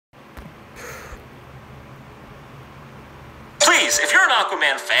Please, if you're an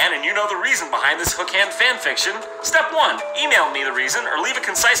Aquaman fan and you know the reason behind this Hookhand fanfiction, step 1, email me the reason or leave a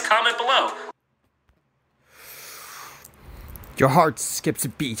concise comment below. Your heart skips a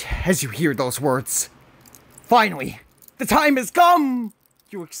beat as you hear those words. Finally, the time has come!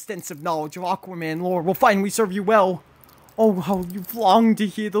 Your extensive knowledge of Aquaman lore will finally serve you well. Oh, how you've longed to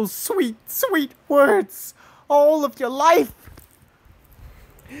hear those sweet, sweet words all of your life.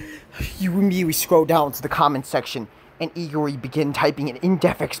 You immediately scroll down to the comment section and eagerly begin typing an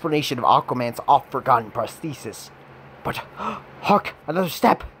in-depth explanation of Aquaman's oft-forgotten prosthesis. But, hark, another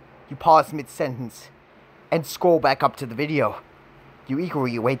step! You pause mid-sentence and scroll back up to the video. You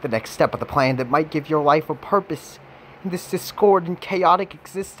eagerly await the next step of the plan that might give your life a purpose in this discord and chaotic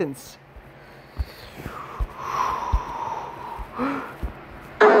existence.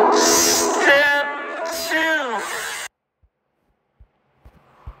 Step 2.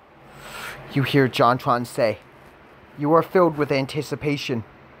 You hear Jawn say, "You are filled with anticipation.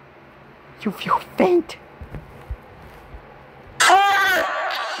 You feel faint."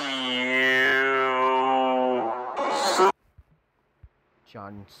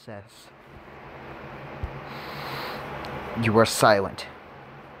 Jawn says. You are silent.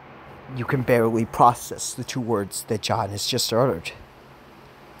 You can barely process the 2 words that Jawn has just uttered.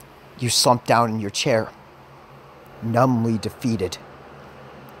 You slump down in your chair, numbly defeated.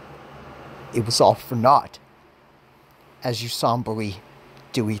 It was all for naught, as you somberly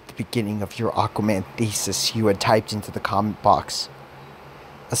delete the beginning of your Aquaman thesis you had typed into the comment box.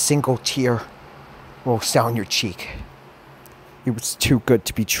 A single tear rolls down your cheek. It was too good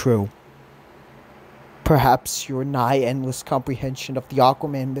to be true. Perhaps your nigh-endless comprehension of the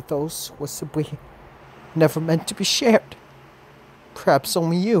Aquaman mythos was simply never meant to be shared. Perhaps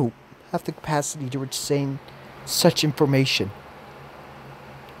only you have the capacity to retain such information.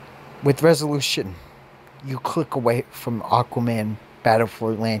 With resolution, you click away from Aquaman Battle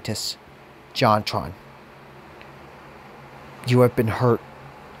for Atlantis, Jawn. You have been hurt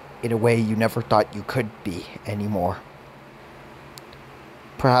in a way you never thought you could be anymore.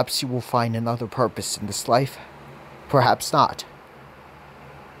 Perhaps you will find another purpose in this life. Perhaps not.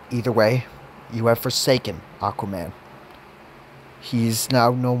 Either way, you have forsaken Aquaman. He is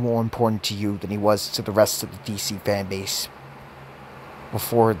now no more important to you than he was to the rest of the DC fanbase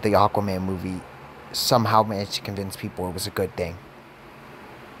before the Aquaman movie somehow managed to convince people it was a good thing.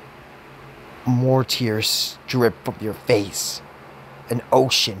 More tears drip from your face. An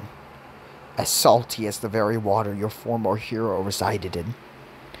ocean as salty as the very water your former hero resided in.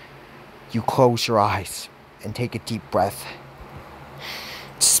 You close your eyes and take a deep breath.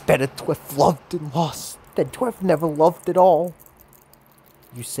 It's better to have loved and lost than to have never loved at all.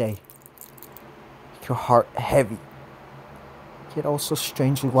 You say, your heart heavy, yet also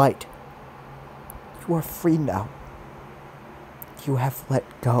strangely light. You are free now. You have let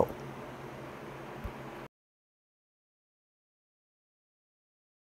go.